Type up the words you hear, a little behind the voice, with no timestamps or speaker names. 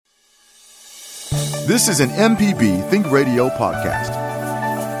This is an MPB Think Radio podcast.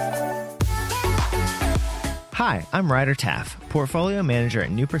 Hi, I'm Ryder Taff, Portfolio Manager at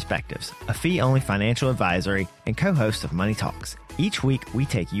New Perspectives, a fee-only financial advisory and co-host of Money Talks. Each week, we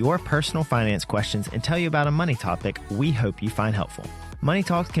take your personal finance questions and tell you about a money topic we hope you find helpful. Money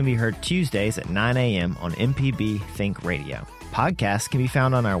Talks can be heard Tuesdays at 9 a.m. on MPB Think Radio. Podcasts can be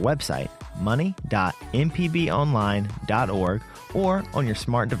found on our website, money.mpbonline.org, or on your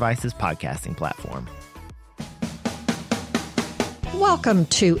smart device's podcasting platform. Welcome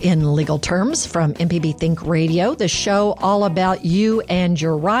to In Legal Terms from MPB Think Radio, the show all about you and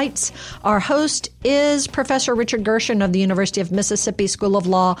your rights. Our host is Professor Richard Gershon of the University of Mississippi School of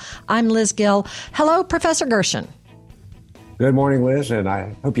Law. I'm Liz Gill. Hello, Professor Gershon. Good morning, Liz, and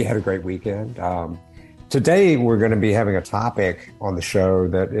I hope you had a great weekend. Today, we're going to be having a topic on the show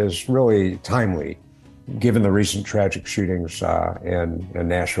that is really timely, given the recent tragic shootings in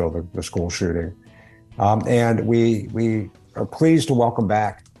Nashville, the school shooting. And we are pleased to welcome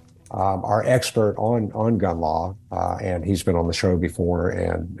back our expert on gun law, and he's been on the show before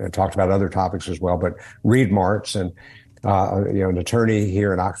and talked about other topics as well. But Reed Martz, and an attorney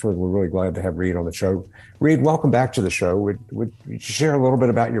here in Oxford, we're really glad to have Reed on the show. Reed, welcome back to the show. Would you share a little bit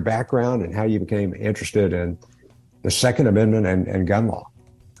about your background and how you became interested in the Second Amendment and gun law?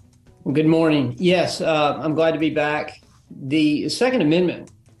 Well, good morning. Yes, I'm glad to be back. The Second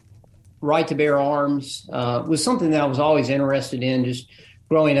Amendment, right to bear arms, was something that I was always interested in. Just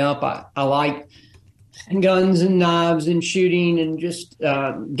growing up, I like guns and knives and shooting and just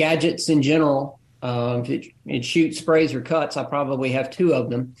gadgets in general. If it shoots, sprays, or cuts, I probably have two of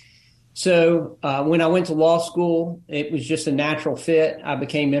them. So when I went to law school, it was just a natural fit. I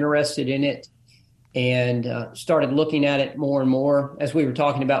became interested in it and started looking at it more and more. As we were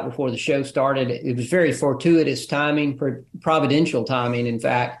talking about before the show started, it was very fortuitous timing, providential timing, in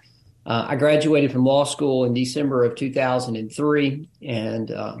fact. I graduated from law school in December of 2003,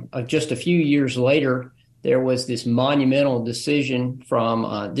 and just a few years later, there was this monumental decision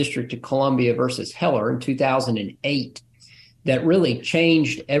from District of Columbia versus Heller in 2008 that really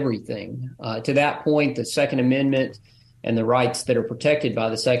changed everything. To that point, the Second Amendment and the rights that are protected by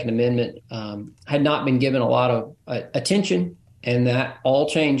the Second Amendment had not been given a lot of attention, and that all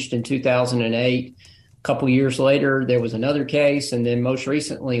changed in 2008. A couple years later, there was another case, and then most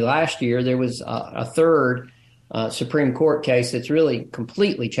recently last year, there was a third Supreme Court case that's really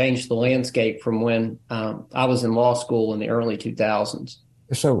completely changed the landscape from when I was in law school in the early 2000s.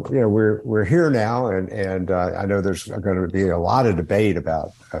 So, we're here now, and I know there's going to be a lot of debate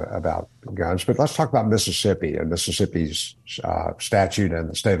about guns, but let's talk about Mississippi and Mississippi's statute and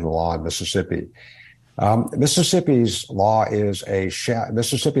the state of the law in Mississippi. Mississippi's law is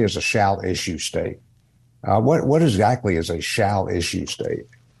Mississippi is a shall issue state. What exactly is a shall issue state?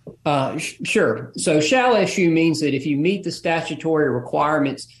 Sure. So shall issue means that if you meet the statutory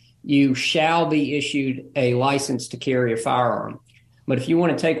requirements, you shall be issued a license to carry a firearm. But if you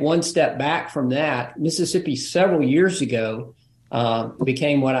want to take one step back from that, Mississippi several years ago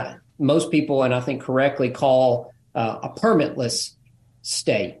became what most people, and I think correctly, call a permitless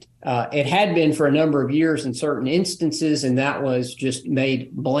state. It had been for a number of years in certain instances, and that was just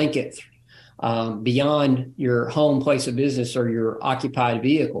made blanket beyond your home, place of business, or your occupied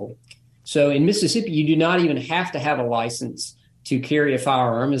vehicle. So in Mississippi, you do not even have to have a license to carry a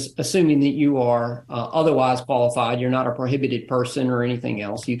firearm, assuming that you are otherwise qualified. You're not a prohibited person or anything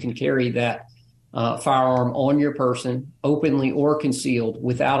else. You can carry that firearm on your person, openly or concealed,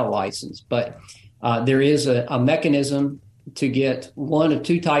 without a license. But there is a mechanism to get one of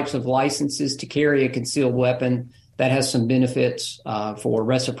two types of licenses to carry a concealed weapon that has some benefits for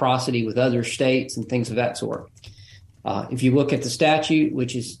reciprocity with other states and things of that sort. If you look at the statute,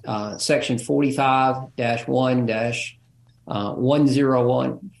 which is Section 45-1-101,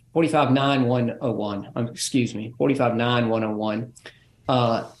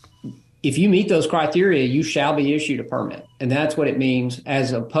 459-101, if you meet those criteria, you shall be issued a permit. And that's what it means,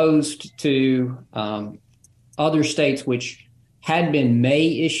 as opposed to other states which had been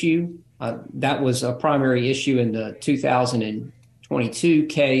may issue. That was a primary issue in the 2022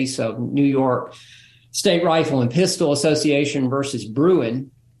 case of New York State Rifle and Pistol Association versus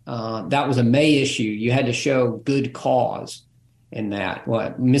Bruin. That was a may issue. You had to show good cause in that.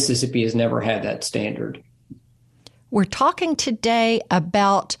 Well, Mississippi has never had that standard. We're talking today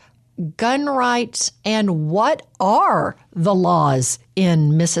about gun rights and what are the laws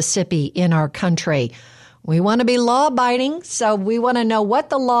in Mississippi, in our country. We want to be law-abiding, so we want to know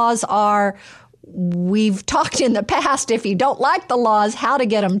what the laws are. We've talked in the past, if you don't like the laws, how to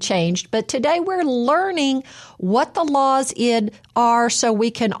get them changed. But today we're learning what the laws are so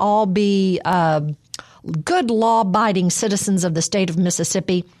we can all be good law-abiding citizens of the state of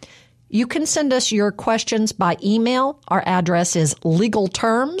Mississippi. You can send us your questions by email. Our address is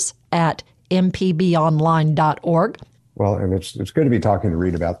legalterms@mpbonline.org. Well, and it's good to be talking to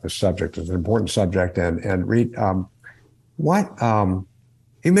Reed about this subject. It's an important subject. And Reed, you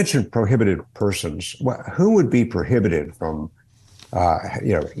mentioned prohibited persons. Who would be prohibited from,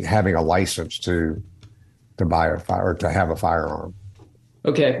 having a license to buy a fire or to have a firearm?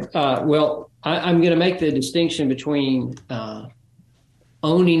 Okay. Well, I'm going to make the distinction between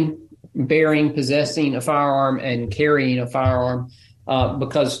owning, bearing, possessing a firearm and carrying a firearm,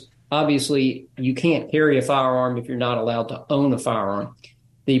 because obviously you can't carry a firearm if you're not allowed to own a firearm.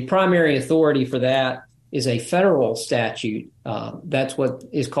 The primary authority for that is a federal statute. That's what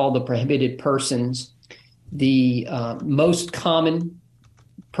is called the prohibited persons. The most common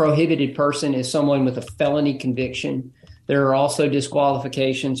prohibited person is someone with a felony conviction. There are also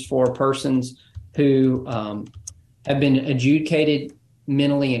disqualifications for persons who have been adjudicated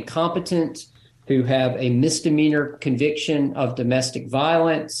mentally incompetent, who have a misdemeanor conviction of domestic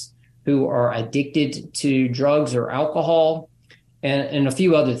violence, who are addicted to drugs or alcohol, and a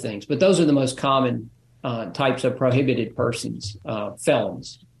few other things. But those are the most common types of prohibited persons,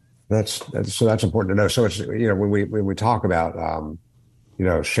 felons. That's important to know. So it's, when we talk about,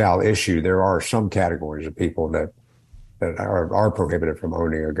 shall issue, there are some categories of people that are prohibited from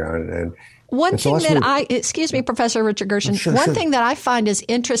owning a gun. And one thing that excuse me, Professor Richard Gershon, one thing that I find is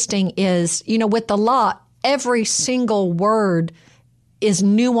interesting is, with the law, every single word is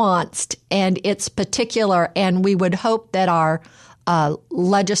nuanced and it's particular. And we would hope that our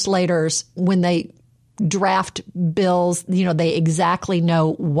legislators, when they draft bills, they exactly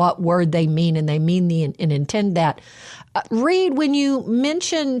know what word they mean and they mean and intend that. Reed, when you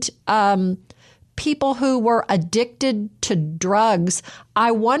mentioned people who were addicted to drugs,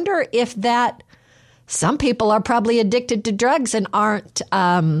 I wonder if some people are probably addicted to drugs and aren't,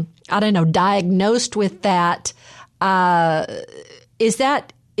 diagnosed with that. Is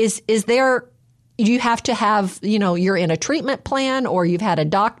there, you have to have, you're in a treatment plan or you've had a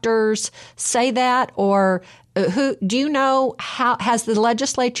doctor's say that, or do you know how, has the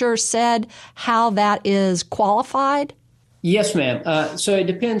legislature said how that is qualified? Yes, ma'am. So it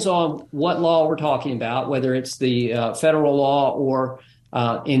depends on what law we're talking about, whether it's the federal law or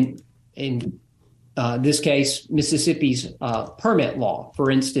in this case, Mississippi's permit law. For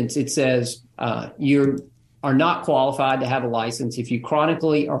instance, it says you are not qualified to have a license if you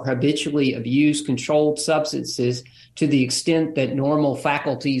chronically or habitually abuse controlled substances to the extent that normal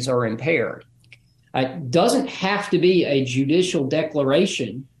faculties are impaired. It doesn't have to be a judicial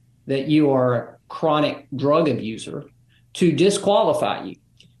declaration that you are a chronic drug abuser to disqualify you.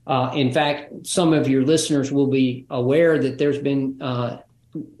 In fact, some of your listeners will be aware that there's been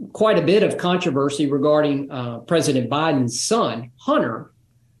quite a bit of controversy regarding President Biden's son, Hunter,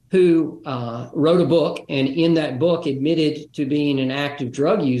 who wrote a book and in that book admitted to being an active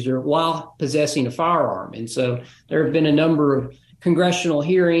drug user while possessing a firearm. And so there have been a number of congressional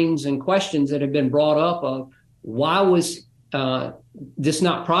hearings and questions that have been brought up of why was this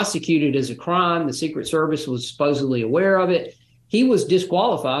not prosecuted as a crime? The Secret Service was supposedly aware of it. He was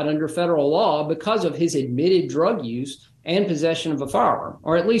disqualified under federal law because of his admitted drug use and possession of a firearm,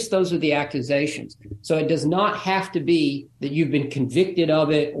 or at least those are the accusations. So it does not have to be that you've been convicted of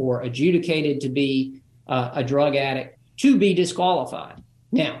it or adjudicated to be a drug addict to be disqualified.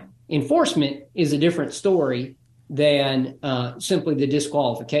 Now, enforcement is a different story than simply the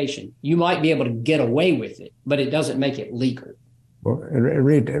disqualification. You might be able to get away with it, but it doesn't make it legal. Well, and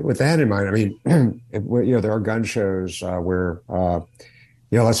Reed, with that in mind, I mean, there are gun shows where,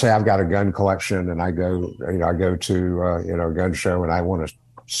 let's say I've got a gun collection and I go to, a gun show and I want to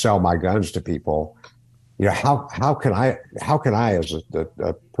sell my guns to people. How can I as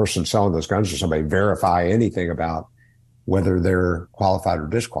a person selling those guns to somebody verify anything about whether they're qualified or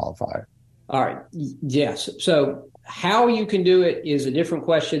disqualified? All right. Yes. So how you can do it is a different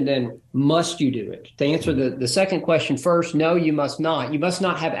question than must you do it. To answer the second question first, no, you must not. You must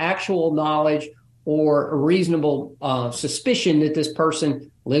not have actual knowledge or a reasonable suspicion that this person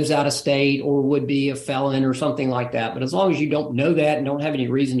lives out of state or would be a felon or something like that. But as long as you don't know that and don't have any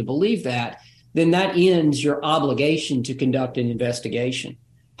reason to believe that, then that ends your obligation to conduct an investigation.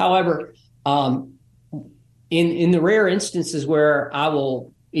 However, in the rare instances where I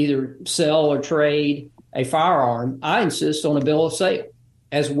will either sell or trade a firearm, I insist on a bill of sale,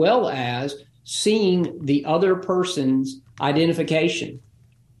 as well as seeing the other person's identification.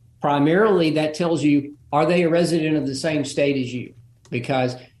 Primarily, that tells you, are they a resident of the same state as you?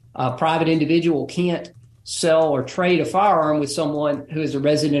 Because a private individual can't sell or trade a firearm with someone who is a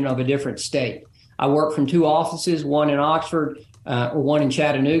resident of a different state. I work from 2 offices, one in Oxford, one in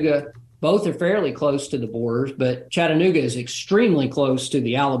Chattanooga. Both are fairly close to the borders, but Chattanooga is extremely close to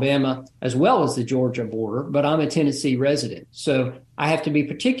the Alabama as well as the Georgia border, but I'm a Tennessee resident. So I have to be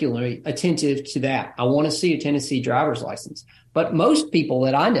particularly attentive to that. I want to see a Tennessee driver's license. But most people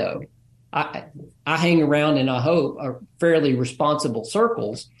that I know, I hang around and I hope are fairly responsible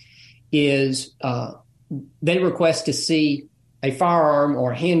circles, is they request to see a firearm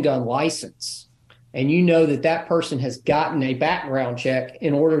or a handgun license. And you know that person has gotten a background check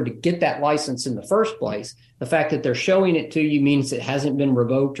in order to get that license in the first place. The fact that they're showing it to you means it hasn't been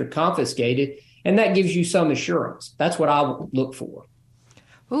revoked or confiscated, and that gives you some assurance. That's what I look for.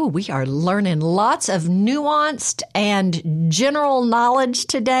 Ooh, we are learning lots of nuanced and general knowledge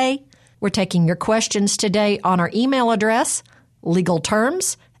today. We're taking your questions today on our email address,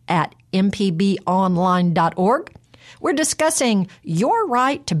 legalterms@mpbonline.org. We're discussing your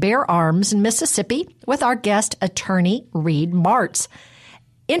right to bear arms in Mississippi with our guest attorney, Reed Martz.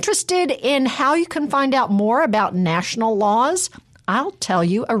 Interested in how you can find out more about national laws? I'll tell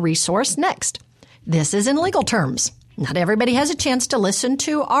you a resource next. This is In Legal Terms. Not everybody has a chance to listen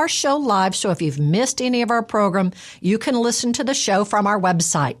to our show live, so if you've missed any of our program, you can listen to the show from our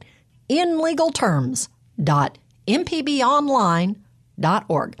website,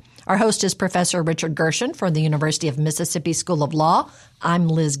 inlegalterms.mpbonline.org. Our host is Professor Richard Gershon from the University of Mississippi School of Law. I'm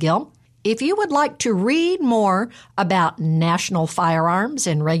Liz Gill. If you would like to read more about national firearms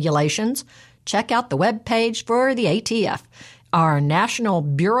and regulations, check out the webpage for the ATF, our National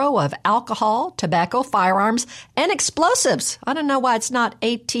Bureau of Alcohol, Tobacco, Firearms, and Explosives. I don't know why it's not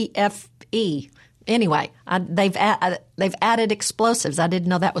ATFE. Anyway, they've added explosives. I didn't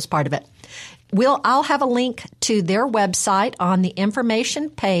know that was part of it. I'll have a link to their website on the information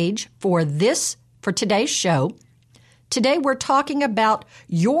page for today's show. Today we're talking about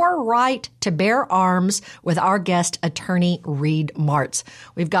your right to bear arms with our guest attorney, Reed Martz.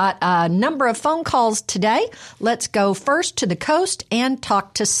 We've got a number of phone calls today. Let's go first to the coast and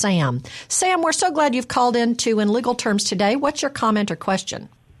talk to Sam. Sam, we're so glad you've called in Legal Terms today. What's your comment or question?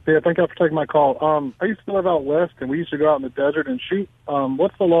 Yeah, thank you for taking my call. I used to live out west, and we used to go out in the desert and shoot.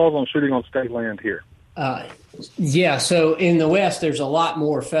 What's the laws on shooting on state land here? So in the west, there's a lot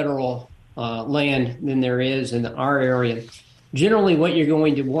more federal land than there is in our area. Generally, what you're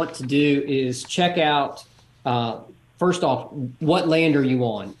going to want to do is check out, first off, what land are you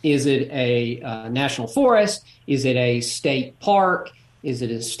on? Is it a national forest? Is it a state park? Is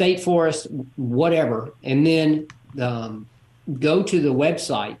it a state forest? Whatever. And then go to the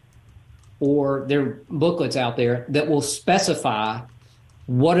website, or there are booklets out there that will specify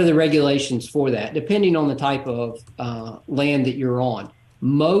what are the regulations for that, depending on the type of land that you're on.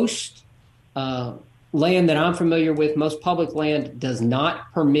 Most land that I'm familiar with, most public land does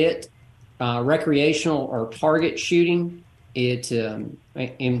not permit recreational or target shooting. It,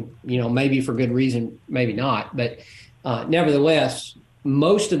 maybe for good reason, maybe not, but nevertheless,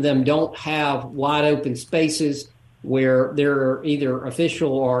 most of them don't have wide open spaces where there are either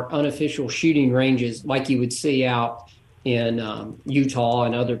official or unofficial shooting ranges like you would see out in Utah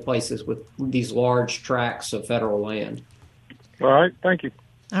and other places with these large tracts of federal land. All right. Thank you.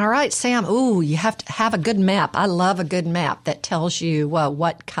 All right, Sam. Ooh, you have to have a good map. I love a good map that tells you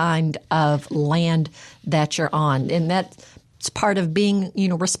what kind of land that you're on. And that's part of being,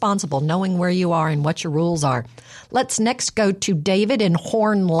 responsible, knowing where you are and what your rules are. Let's next go to David in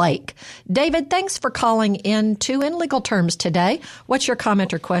Horn Lake. David, thanks for calling in Legal Terms today. What's your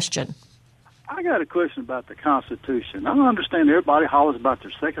comment or question? I got a question about the Constitution. I understand everybody hollers about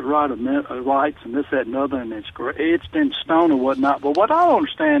their Second Right of rights and this, that, and other, and it's been stoned or whatnot. But what I don't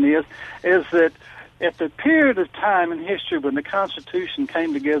understand is that at the period of time in history when the Constitution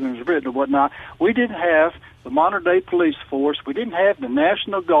came together and was written and whatnot, we didn't have the modern-day police force, we didn't have the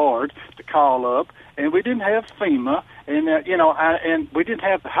National Guard to call up, and we didn't have FEMA, and and we didn't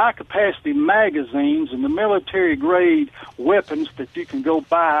have the high-capacity magazines and the military-grade weapons that you can go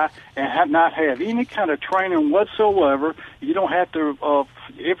buy and not have any kind of training whatsoever. You don't have to.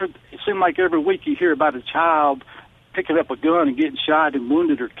 It seems like every week you hear about a child picking up a gun and getting shot and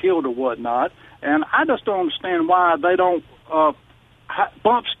wounded or killed or whatnot. And I just don't understand why they don't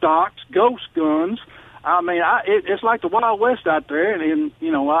bump stocks, ghost guns. I mean, it's like the Wild West out there, and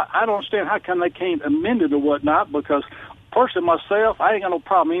I don't understand how come they can't amend it or whatnot, because personally myself, I ain't got no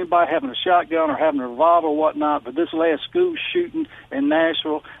problem anybody having a shotgun or having a revolver or whatnot, but this last school shooting in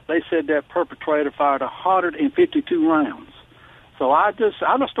Nashville, they said that perpetrator fired 152 rounds. So I just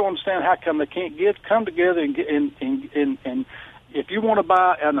don't understand how come they can't come together and if you want to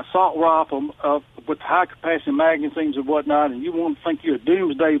buy an assault rifle with high-capacity magazines and whatnot, and you want to think you're a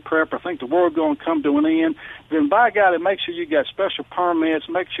doomsday prepper, think the world's going to come to an end, then by God, make sure you got special permits,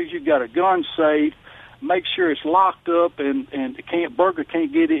 make sure you got a gun safe, make sure it's locked up, and burglar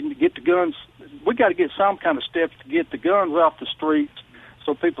can't get in to get the guns. We got to get some kind of steps to get the guns off the streets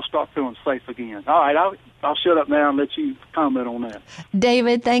so people start feeling safe again. All right, I'll shut up now and let you comment on that.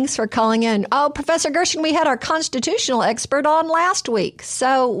 David, thanks for calling in. Oh, Professor Gershon, we had our constitutional expert on last week.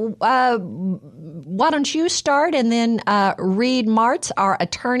 So why don't you start, and then Reed Martz, our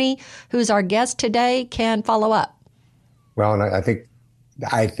attorney, who's our guest today, can follow up. Well, and I think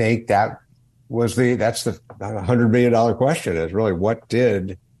that's the $100 million question, is really, what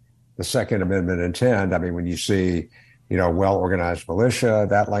did the Second Amendment intend? I mean, when you see, well-organized militia,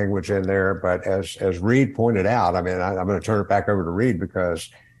 that language in there. But as Reed pointed out, I mean, I'm going to turn it back over to Reed, because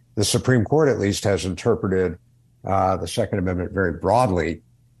the Supreme Court at least has interpreted the Second Amendment very broadly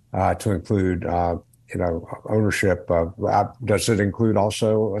to include, ownership of. Does it include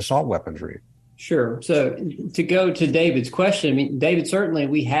also assault weapons, Reed? Sure. So to go to David's question, I mean, David, certainly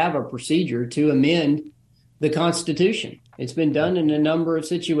we have a procedure to amend the Constitution. It's been done in a number of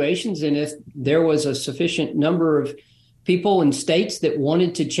situations, and if there was a sufficient number of people in states that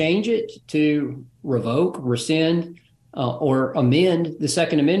wanted to change it, to revoke, rescind, or amend the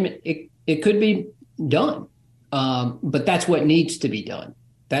Second Amendment, it could be done. But that's what needs to be done.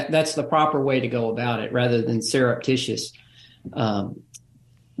 That's the proper way to go about it, rather than surreptitious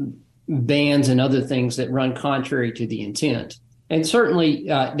bans and other things that run contrary to the intent. And certainly,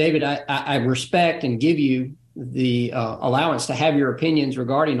 David, I respect and give you the allowance to have your opinions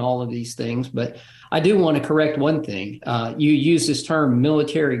regarding all of these things, but I do want to correct one thing. You use this term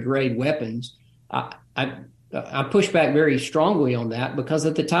military-grade weapons. I push back very strongly on that, because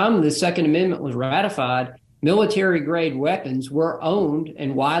at the time the Second Amendment was ratified, military-grade weapons were owned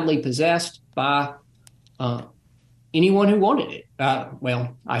and widely possessed by anyone who wanted it.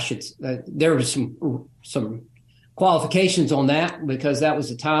 There was some qualifications on that, because that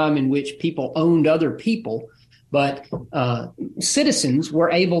was a time in which people owned other people. But citizens were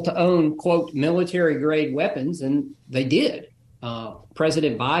able to own, quote, military-grade weapons, and they did.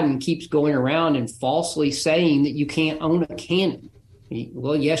 President Biden keeps going around and falsely saying that you can't own a cannon.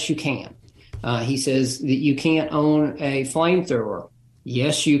 Well, yes, you can. He says that you can't own a flamethrower.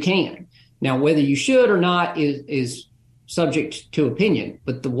 Yes, you can. Now, whether you should or not is subject to opinion,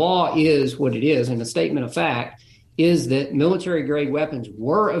 but the law is what it is, and the statement of fact is that military-grade weapons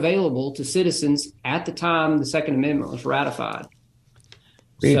were available to citizens at the time the Second Amendment was ratified.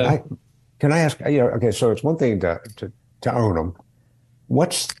 Can I ask? Okay, so it's one thing to own them.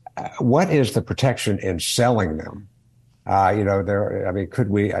 What is the protection in selling them? Could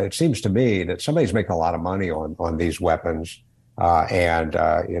we? It seems to me that somebody's making a lot of money on these weapons, and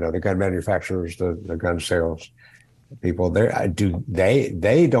the gun manufacturers, the gun sales people.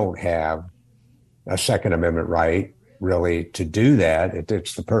 They don't have a Second Amendment right, really, to do that.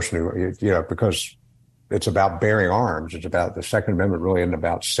 It's the person who, because it's about bearing arms. It's about the Second Amendment really isn't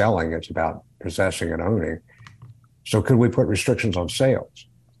about selling. It's about possessing and owning. So could we put restrictions on sales?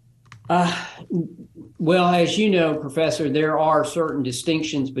 Well, as you know, Professor, there are certain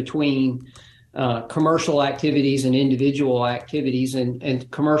distinctions between commercial activities and individual activities,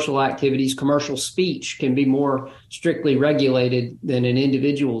 and commercial activities, commercial speech can be more strictly regulated than an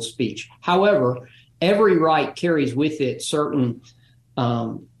individual speech. However, every right carries with it certain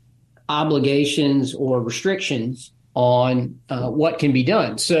obligations or restrictions on what can be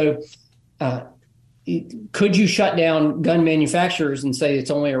done. So could you shut down gun manufacturers and say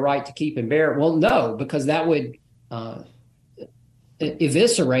it's only a right to keep and bear? Well, no, because that would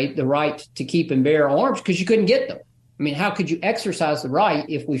eviscerate the right to keep and bear arms, because you couldn't get them. I mean, how could you exercise the right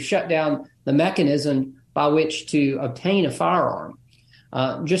if we shut down the mechanism by which to obtain a firearm?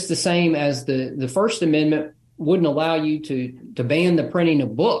 Just the same as the First Amendment wouldn't allow you to ban the printing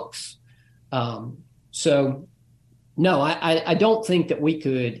of books. So, no, I don't think that we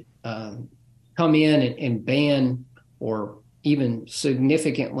could come in and ban or even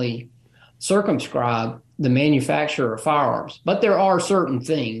significantly circumscribe the manufacture of firearms. But there are certain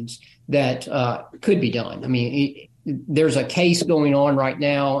things that could be done. I mean, there's a case going on right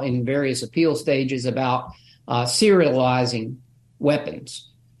now in various appeal stages about serializing weapons.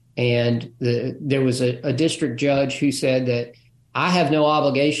 And there was a district judge who said that I have no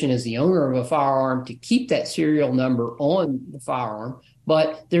obligation as the owner of a firearm to keep that serial number on the firearm,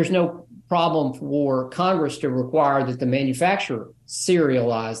 but there's no problem for Congress to require that the manufacturer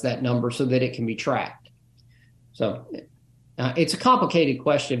serialize that number so that it can be tracked. So it's a complicated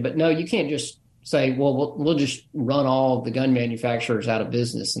question, but no, you can't just say, well, we'll just run all of the gun manufacturers out of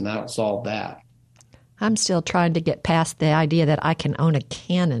business and that'll solve that. I'm still trying to get past the idea that I can own a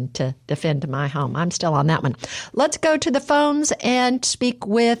cannon to defend my home. I'm still on that one. Let's go to the phones and speak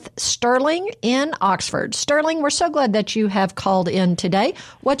with Sterling in Oxford. Sterling, we're so glad that you have called in today.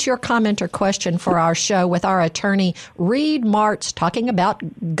 What's your comment or question for our show with our attorney, Reed Martz, talking about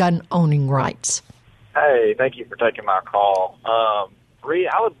gun owning rights? Hey, thank you for taking my call. Reed,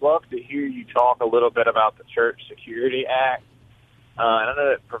 I would love to hear you talk a little bit about the Church Security Act. And I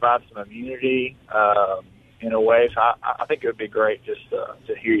know it provides some immunity in a way, so I think it would be great just to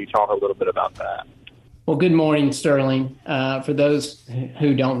hear you talk a little bit about that. Well, good morning, Sterling. For those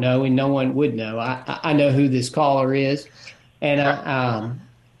who don't know, and no one would know, I know who this caller is. And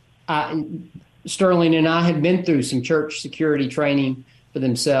Sterling and I have been through some church security training for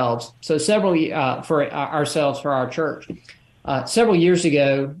themselves. So several for ourselves, for our church. Several years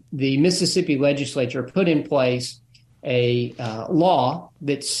ago, the Mississippi legislature put in place a law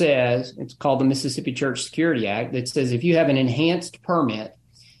that says, it's called the Mississippi Church Security Act, that says if you have an enhanced permit,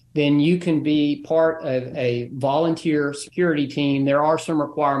 then you can be part of a volunteer security team. There are some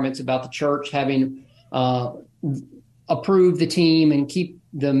requirements about the church having approved the team and keep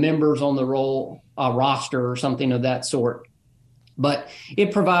the members on the roster or something of that sort. But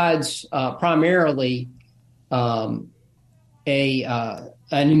it provides primarily an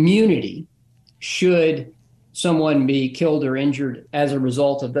immunity should someone be killed or injured as a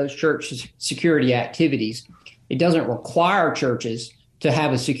result of those church security activities. It doesn't require churches to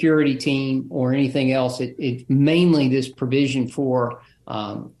have a security team or anything else. It's mainly this provision for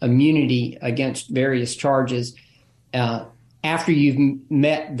immunity against various charges after you've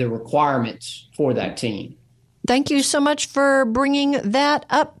met the requirements for that team. Thank you so much for bringing that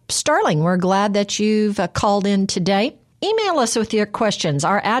up, Sterling. We're glad that you've called in today. Email us with your questions.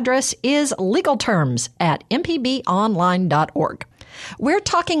 Our address is legalterms@mpbonline.org. We're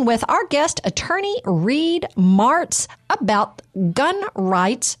talking with our guest, attorney Reed Martz, about gun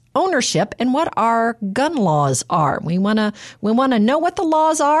rights ownership and what our gun laws are. We want to know what the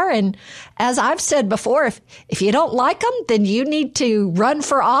laws are. And as I've said before, if you don't like them, then you need to run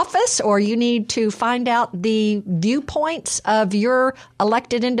for office or you need to find out the viewpoints of your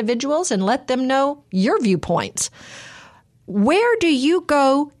elected individuals and let them know your viewpoints. Where do you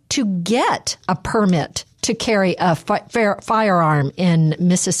go to get a permit to carry a firearm in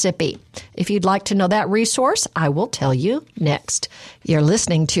Mississippi? If you'd like to know that resource, I will tell you next. You're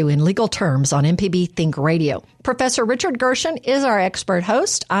listening to In Legal Terms on MPB Think Radio. Professor Richard Gershon is our expert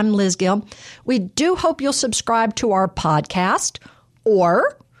host. I'm Liz Gill. We do hope you'll subscribe to our podcast,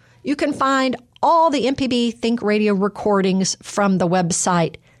 or you can find all the MPB Think Radio recordings from the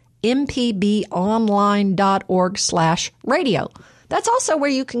website mpbonline.org/radio. That's also where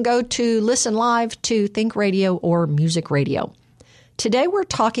you can go to listen live to Think Radio or Music Radio. Today we're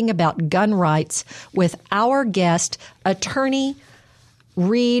talking about gun rights with our guest, attorney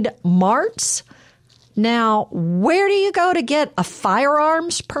Reed Martz. Now, where do you go to get a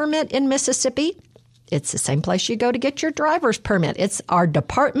firearms permit in Mississippi? It's the same place you go to get your driver's permit. It's our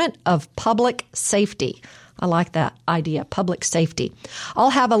Department of Public Safety. I like that idea, public safety. I'll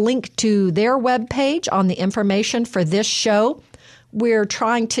have a link to their webpage on the information for this show. We're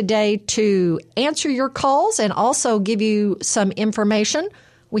trying today to answer your calls and also give you some information.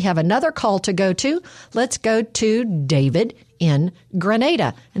 We have another call to go to. Let's go to David in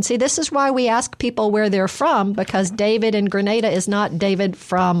Grenada. And see, this is why we ask people where they're from, because David in Grenada is not David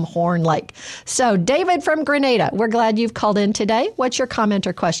from Horn Lake. So, David from Grenada, we're glad you've called in today. What's your comment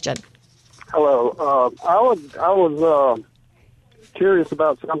or question? Hello. I was curious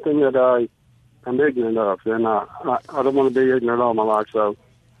about something that I'm ignorant of, and I don't want to be ignorant all my life. So,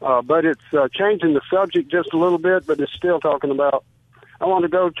 but it's changing the subject just a little bit, but it's still talking about. I want to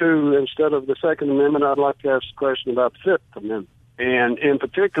go to, instead of the Second Amendment, I'd like to ask a question about the Fifth Amendment, and in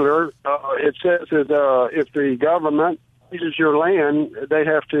particular, it says that if the government uses your land, they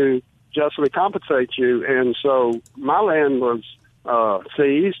have to justly compensate you, and so my land was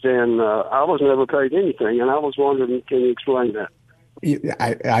seized, and I was never paid anything, and I was wondering, can you explain that?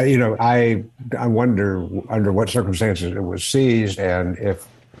 I wonder under what circumstances it was seized, and if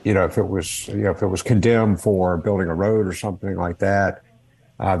it was condemned for building a road or something like that,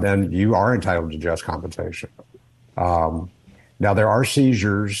 then you are entitled to just compensation. Now there are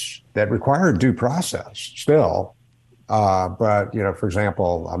seizures that require due process still, but for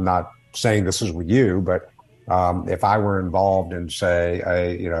example, I'm not saying this is with you, but if I were involved in, say,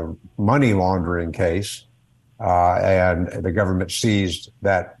 a money laundering case, and the government seized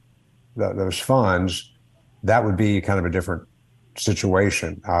those funds, that would be kind of a different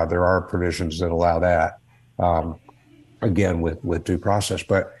situation, there are provisions that allow that, again, with due process.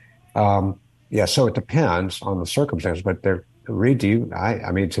 But so it depends on the circumstance. But Reed,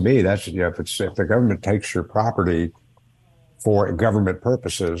 to me, that's, if the government takes your property for government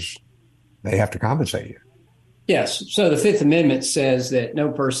purposes, they have to compensate you. Yes. So the Fifth Amendment says that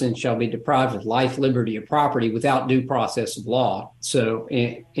no person shall be deprived of life, liberty, or property without due process of law. So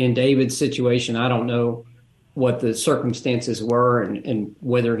in David's situation, I don't know what the circumstances were and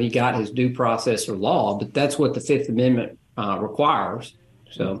whether he got his due process or law, but that's what the Fifth Amendment requires.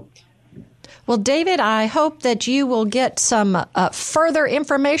 So. Well, David, I hope that you will get some further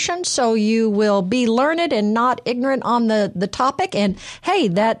information so you will be learned and not ignorant on the topic. And hey,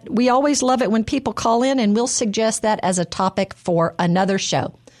 that we always love it when people call in, and we'll suggest that as a topic for another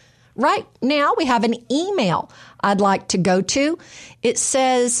show. Right now, we have an email I'd like to go to. It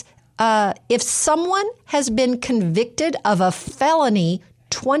says, if someone has been convicted of a felony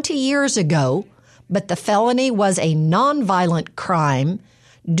 20 years ago, but the felony was a nonviolent crime,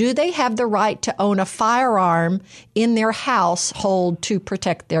 do they have the right to own a firearm in their household to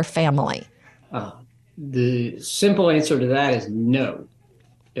protect their family? The simple answer to that is no.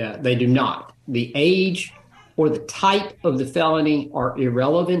 They do not. The age or the type of the felony are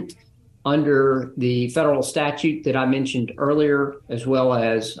irrelevant under the federal statute that I mentioned earlier, as well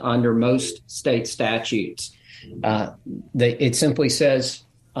as under most state statutes. It simply says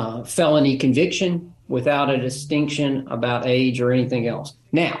felony conviction without a distinction about age or anything else.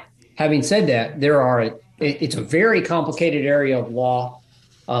 Now, having said that, it's a very complicated area of law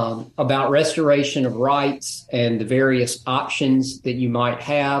about restoration of rights and the various options that you might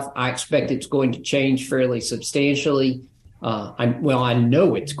have. I expect it's going to change fairly substantially. I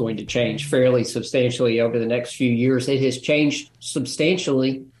know it's going to change fairly substantially over the next few years. It has changed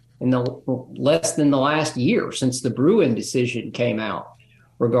substantially in less than the last year since the Bruen decision came out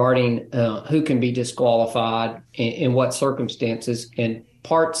regarding who can be disqualified in what circumstances, and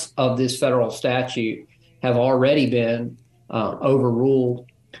parts of this federal statute have already been overruled.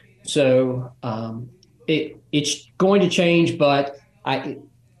 So it's going to change, but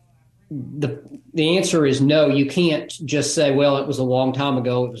the answer is no. You can't just say, well, it was a long time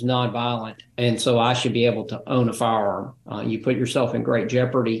ago, it was nonviolent, and so I should be able to own a firearm. You put yourself in great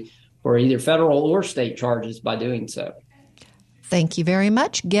jeopardy for either federal or state charges by doing so. Thank you very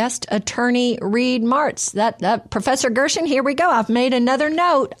much, guest attorney Reed Martz. That Professor Gershon, here we go. I've made another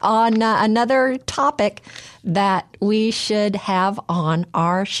note on another topic that we should have on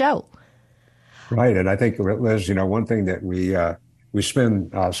our show. Right, and I think, Liz, one thing that we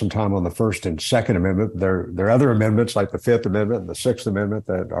spend some time on the First and Second Amendment. There are other amendments like the Fifth Amendment and the Sixth Amendment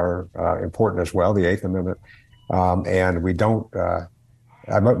that are important as well, the Eighth Amendment, and we don't.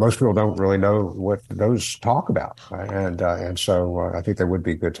 Most people don't really know what those talk about, and so I think they would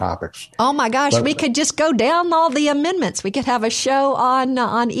be good topics. Oh my gosh, we could just go down all the amendments. We could have a show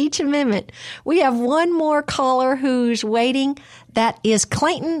on each amendment. We have one more caller who's waiting. That is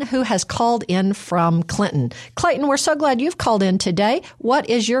Clayton, who has called in from Clinton. Clayton, we're so glad you've called in today. What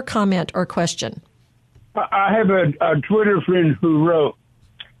is your comment or question? I have a Twitter friend who wrote,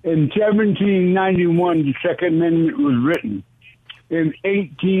 in 1791, the Second Amendment was written. In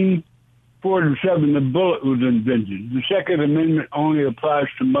 1847, the bullet was invented. The Second Amendment only applies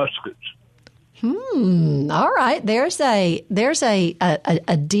to muskets. All right. There's a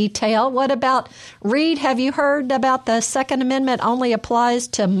detail. What about, Reed, have you heard about the Second Amendment only applies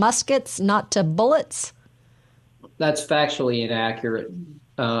to muskets, not to bullets? That's factually inaccurate.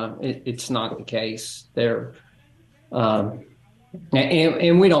 It's not the case there. And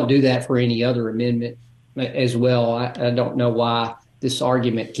we don't do that for any other amendment as well. I don't know why this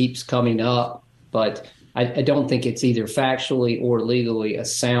argument keeps coming up, but I don't think it's either factually or legally a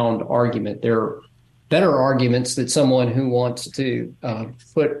sound argument. There are better arguments that someone who wants to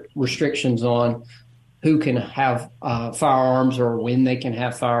put restrictions on who can have firearms or when they can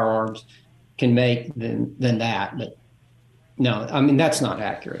have firearms can make than that. But no, I mean, that's not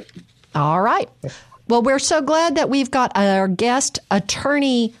accurate. All right. Well, we're so glad that we've got our guest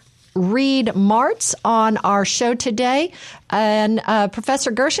attorney Reed Martz on our show today. And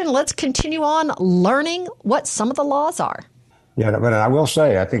Professor Gershon, let's continue on learning what some of the laws are. Yeah, but I will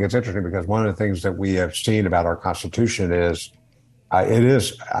say, I think it's interesting because one of the things that we have seen about our Constitution is it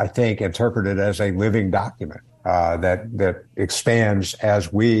is, I think, interpreted as a living document that expands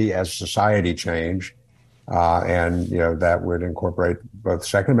as we, as society, change. And, that would incorporate both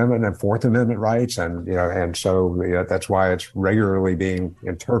Second Amendment and Fourth Amendment rights. And so that's why it's regularly being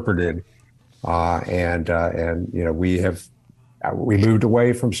interpreted. We moved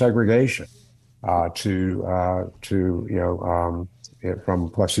away from segregation. from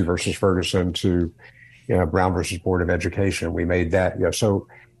Plessy versus Ferguson to Brown versus Board of Education. We made that.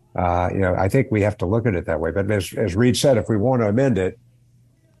 I think we have to look at it that way. But as Reed said, if we want to amend it,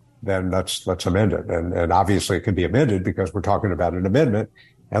 then let's amend it. And obviously it can be amended because we're talking about an amendment.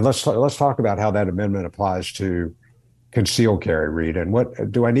 And let's talk about how that amendment applies to concealed carry, Reed. And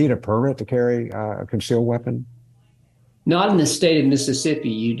what do I need a permit to carry a concealed weapon? Not in the state of Mississippi,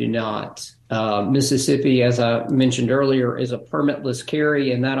 you do not. Mississippi, as I mentioned earlier, is a permitless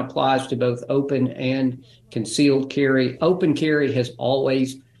carry, and that applies to both open and concealed carry. Open carry has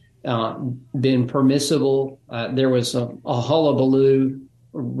always been permissible. There was a hullabaloo,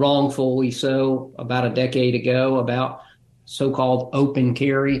 wrongfully so, about a decade ago about so-called open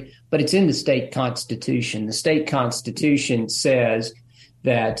carry, but it's in the state constitution. The state constitution says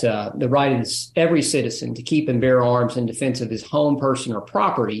that the right of every citizen to keep and bear arms in defense of his home, person, or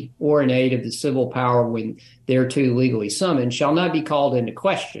property, or in aid of the civil power when thereto legally summoned, shall not be called into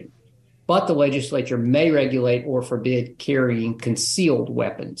question, but the legislature may regulate or forbid carrying concealed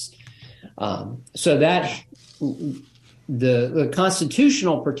weapons. So that the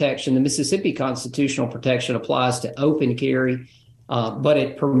constitutional protection, the Mississippi constitutional protection, applies to open carry, but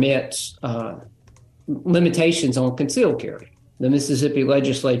it permits limitations on concealed carry. The Mississippi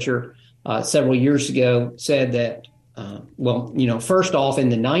legislature several years ago said that, first off, in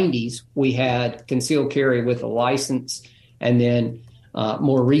the 90s, we had concealed carry with a license. And then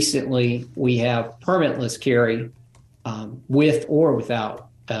more recently, we have permitless carry with or without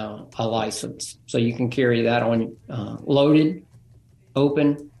a license. So you can carry that on loaded,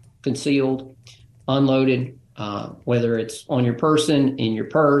 open, concealed, unloaded, whether it's on your person, in your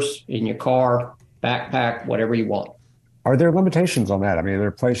purse, in your car, backpack, whatever you want. Are there limitations on that? I mean, there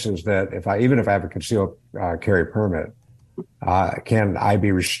are places that even if I have a concealed carry permit, can I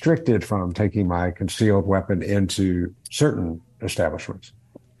be restricted from taking my concealed weapon into certain establishments?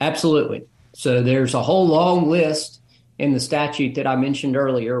 Absolutely. So there's a whole long list in the statute that I mentioned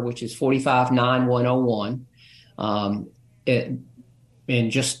earlier, which is 45-9101. And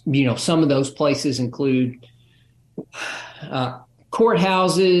just, some of those places include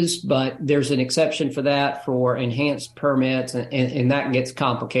courthouses, but there's an exception for that for enhanced permits, and that gets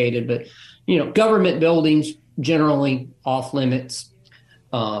complicated. But, government buildings generally off limits.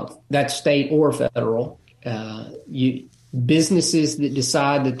 That's state or federal. Businesses that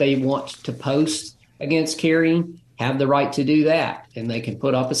decide that they want to post against carrying have the right to do that, and they can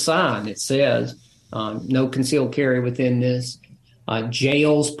put up a sign that says no concealed carry within this.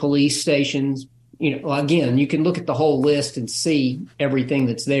 Jails, police stations. Again, you can look at the whole list and see everything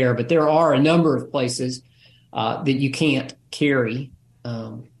that's there, but there are a number of places that you can't carry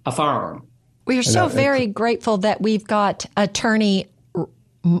a firearm. We are so very grateful that we've got Attorney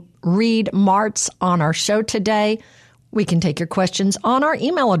Reed Martz on our show today. We can take your questions on our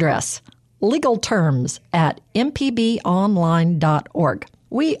email address, legalterms@mpbonline.org.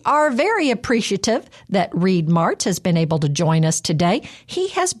 We are very appreciative that Reed Martz has been able to join us today. He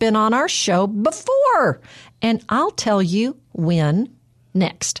has been on our show before, and I'll tell you when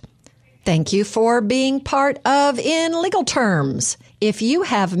next. Thank you for being part of In Legal Terms. If you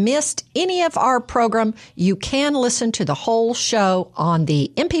have missed any of our program, you can listen to the whole show on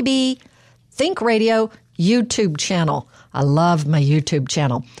the MPB Think Radio YouTube channel. I love my YouTube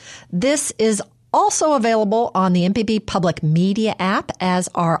channel. This is also available on the MPB Public Media app, as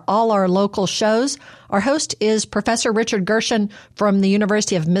are all our local shows. Our host is Professor Richard Gershon from the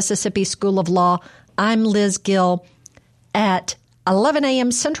University of Mississippi School of Law. I'm Liz Gill. At 11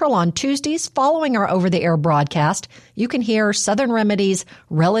 a.m. Central on Tuesdays, following our over-the-air broadcast, you can hear Southern Remedies,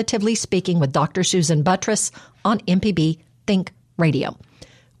 Relatively Speaking, with Dr. Susan Buttress on MPB Think Radio.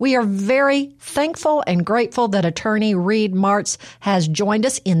 We are very thankful and grateful that Attorney Reed Martz has joined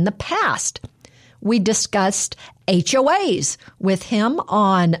us in the past. We discussed HOAs with him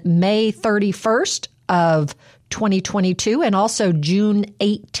on May 31st of 2022 and also June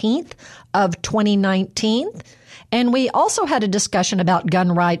 18th of 2019. And we also had a discussion about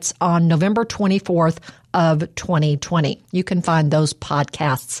gun rights on November 24th of 2020. You can find those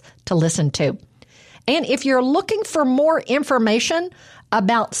podcasts to listen to. And if you're looking for more information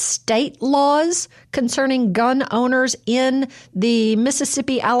about state laws concerning gun owners in the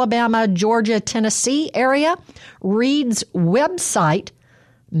Mississippi, Alabama, Georgia, Tennessee area, Reed's website,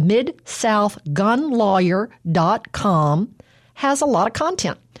 MidSouthGunLawyer.com, has a lot of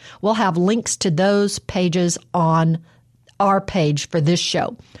content. We'll have links to those pages on our page for this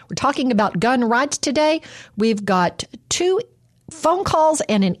show. We're talking about gun rights today. We've got two phone calls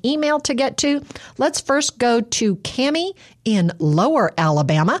and an email to get to. Let's first go to Cammie in Lower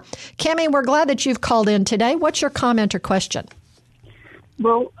Alabama. Cammie, we're glad that you've called in today. What's your comment or question?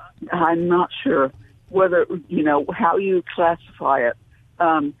 Well, I'm not sure whether, how you classify it.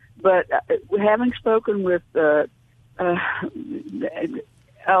 But having spoken with a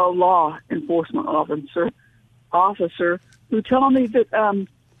law enforcement officer who told me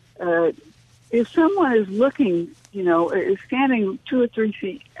that if someone is looking, is standing 2 or 3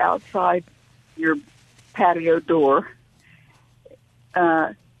 feet outside your patio door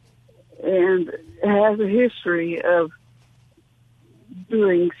and has a history of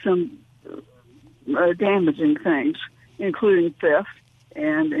doing some damaging things, including theft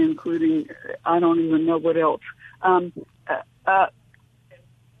and including I don't even know what else. The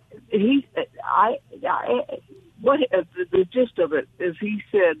gist of it is he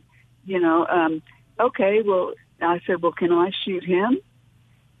said, okay, well, I said, well, can I shoot him?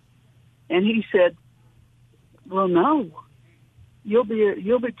 And he said, well, no, you'll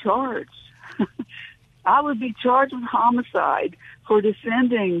be charged. I would be charged with homicide for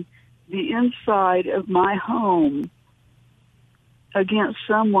defending the inside of my home against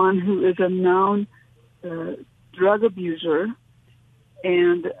someone who is a known drug abuser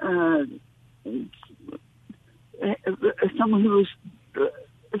and someone who has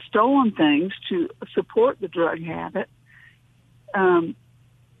stolen things to support the drug habit.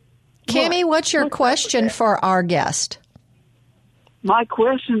 Cammie, what's your question for our guest? My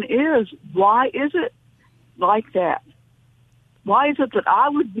question is, why is it like that? Why is it that I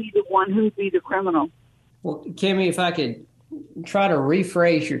would be the one who would be the criminal? Well, Cammie, if I could try to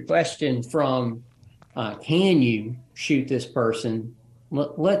rephrase your question from can you shoot this person?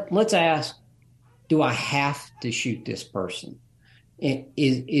 Let's ask, do I have to shoot this person?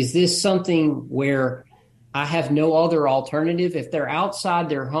 Is this something where I have no other alternative? If they're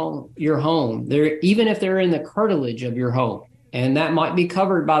outside your home, even if they're in the curtilage of your home, and that might be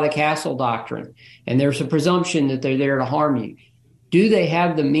covered by the Castle Doctrine, and there's a presumption that they're there to harm you, do they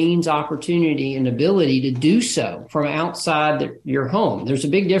have the means, opportunity, and ability to do so from outside your home? There's a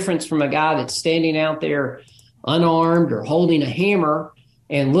big difference from a guy that's standing out there unarmed or holding a hammer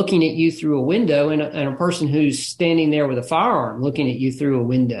and looking at you through a window and a person who's standing there with a firearm looking at you through a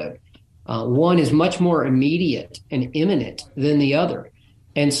window. One is much more immediate and imminent than the other.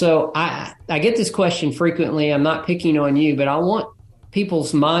 And so I get this question frequently. I'm not picking on you, but I want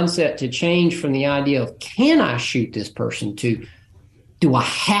people's mindset to change from the idea of, can I shoot this person, to, do I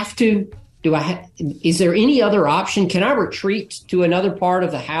have to? Is there any other option? Can I retreat to another part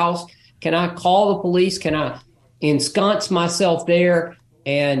of the house? Can I call the police? Can I ensconce myself there?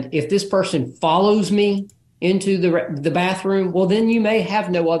 And if this person follows me into the bathroom, well, then you may have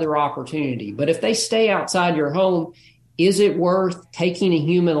no other opportunity. But if they stay outside your home, is it worth taking a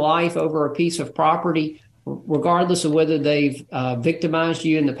human life over a piece of property, regardless of whether they've victimized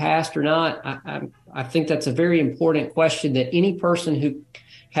you in the past or not? I think that's a very important question that any person who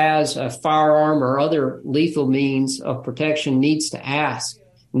has a firearm or other lethal means of protection needs to ask,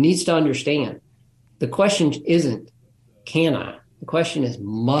 needs to understand. The question isn't, can I? The question is,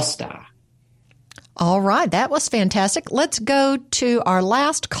 must I? All right. That was fantastic. Let's go to our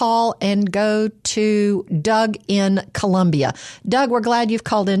last call and go to Doug in Columbia. Doug, we're glad you've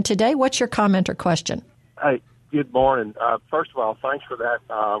called in today. What's your comment or question? Hey, good morning. First of all, thanks for that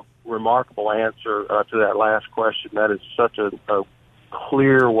remarkable answer to that last question. That is such a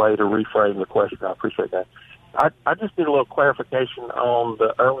clear way to reframe the question. I appreciate that. I just need a little clarification on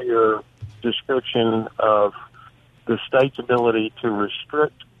the earlier description of the state's ability to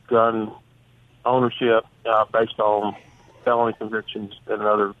restrict gun ownership based on felony convictions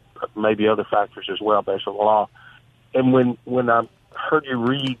and maybe other factors as well based on the law. And when I heard you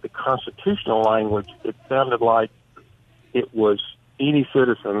read the constitutional language, it sounded like it was any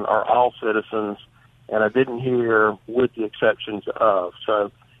citizen or all citizens, and I didn't hear with the exceptions of.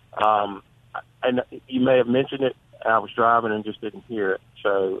 So, and you may have mentioned it. I was driving and just didn't hear it.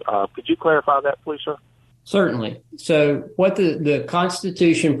 So could you clarify that, please, sir? Certainly. So what the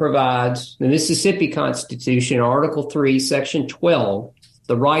Constitution provides, the Mississippi Constitution, Article 3, Section 12,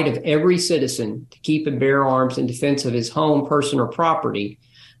 the right of every citizen to keep and bear arms in defense of his home, person, or property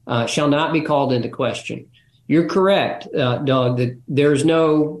shall not be called into question. You're correct, Doug, that there's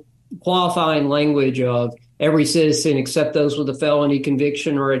no qualifying language of every citizen except those with a felony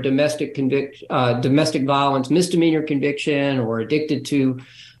conviction or a domestic violence misdemeanor conviction or addicted to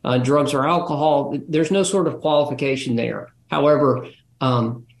drugs or alcohol. There's no sort of qualification there. However,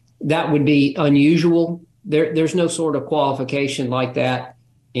 that would be unusual. There's no sort of qualification like that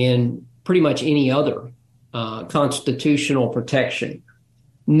in pretty much any other constitutional protection.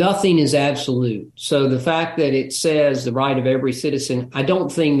 Nothing is absolute. So the fact that it says the right of every citizen, I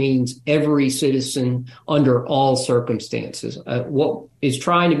don't think means every citizen under all circumstances. What is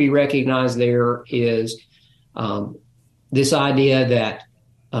trying to be recognized there is this idea that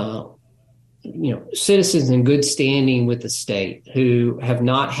citizens in good standing with the state who have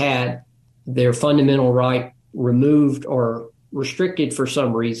not had their fundamental right removed or restricted for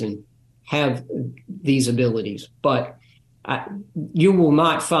some reason have these abilities. But you will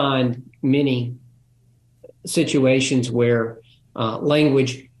not find many situations where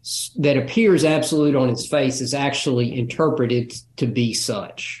language that appears absolute on its face is actually interpreted to be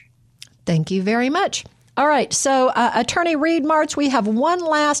such. Thank you very much. All right. So, Attorney Reed Martz, we have one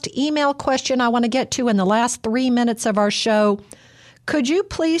last email question I want to get to in the last 3 minutes of our show. Could you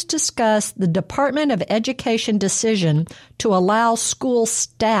please discuss the Department of Education decision to allow school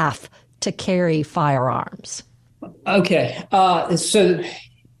staff to carry firearms? Okay. So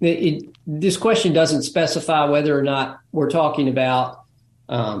this question doesn't specify whether or not we're talking about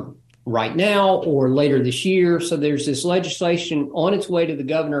right now or later this year. So there's this legislation on its way to the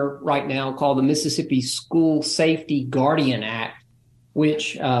governor right now called the Mississippi School Safety Guardian Act,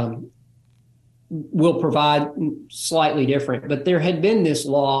 which will provide slightly different. But there had been this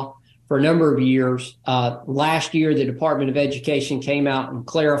law for a number of years. Last year, the Department of Education came out and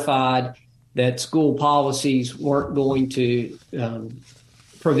clarified that school policies weren't going to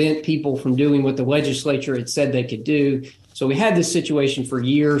prevent people from doing what the legislature had said they could do. So we had this situation for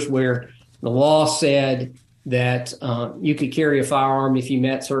years where the law said that you could carry a firearm if you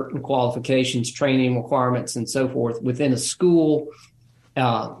met certain qualifications, training requirements, and so forth within a school.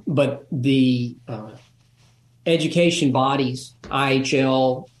 But the education bodies,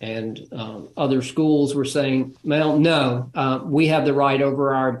 IHL and other schools were saying, well, no, we have the right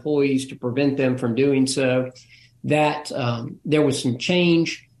over our employees to prevent them from doing so. That there was some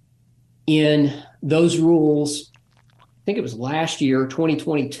change in those rules, I think it was last year,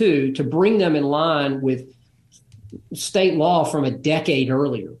 2022, to bring them in line with state law from a decade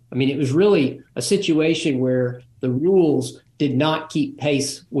earlier. I mean, it was really a situation where the rules did not keep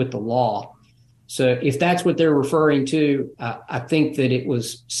pace with the law. So if that's what they're referring to, I think that it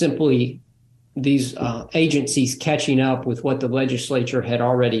was simply these agencies catching up with what the legislature had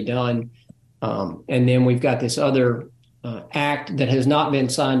already done. And then we've got this other act that has not been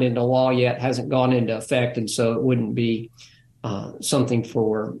signed into law yet, hasn't gone into effect. And so it wouldn't be something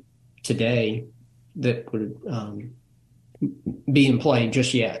for today that would be in play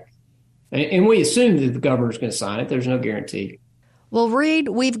just yet. And we assume that the governor's going to sign it. There's no guarantee. Well, Reed,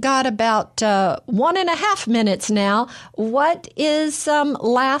 we've got about 1.5 minutes now. What is some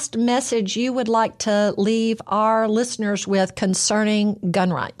last message you would like to leave our listeners with concerning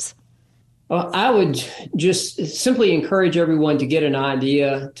gun rights? Well, I would just simply encourage everyone to get an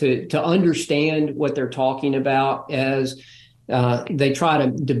idea, to understand what they're talking about as they try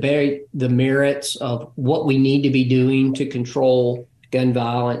to debate the merits of what we need to be doing to control gun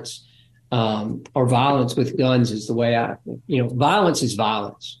violence. Or violence with guns is the way violence is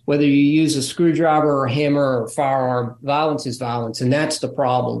violence. Whether you use a screwdriver or a hammer or a firearm, violence is violence. And that's the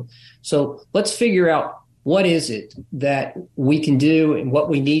problem. So let's figure out what is it that we can do and what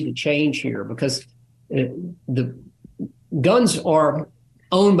we need to change here, because the guns are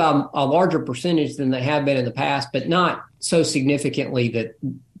owned by a larger percentage than they have been in the past, but not so significantly that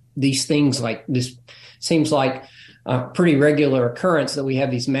these things like this seems like a pretty regular occurrence that we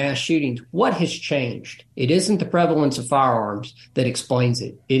have these mass shootings. What has changed? It isn't the prevalence of firearms that explains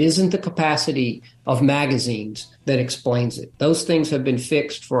it. It isn't the capacity of magazines that explains it. Those things have been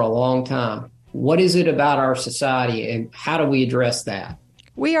fixed for a long time. What is it about our society, and how do we address that?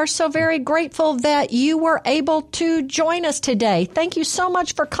 We are so very grateful that you were able to join us today. Thank you so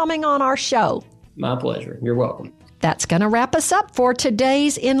much for coming on our show. My pleasure. You're welcome. That's going to wrap us up for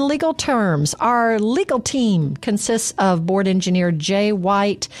today's In Legal Terms. Our legal team consists of board engineer Jay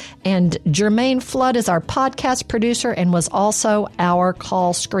White, and Jermaine Flood is our podcast producer and was also our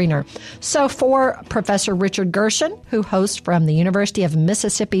call screener. So for Professor Richard Gershon, who hosts from the University of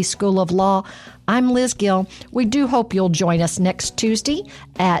Mississippi School of Law, I'm Liz Gill. We do hope you'll join us next Tuesday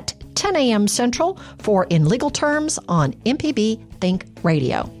at 10 a.m. Central for In Legal Terms on MPB Think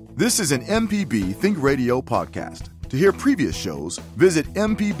Radio. This is an MPB Think Radio podcast. To hear previous shows, visit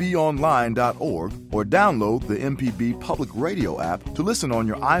mpbonline.org or download the MPB Public Radio app to listen on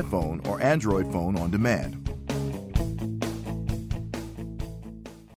your iPhone or Android phone on demand.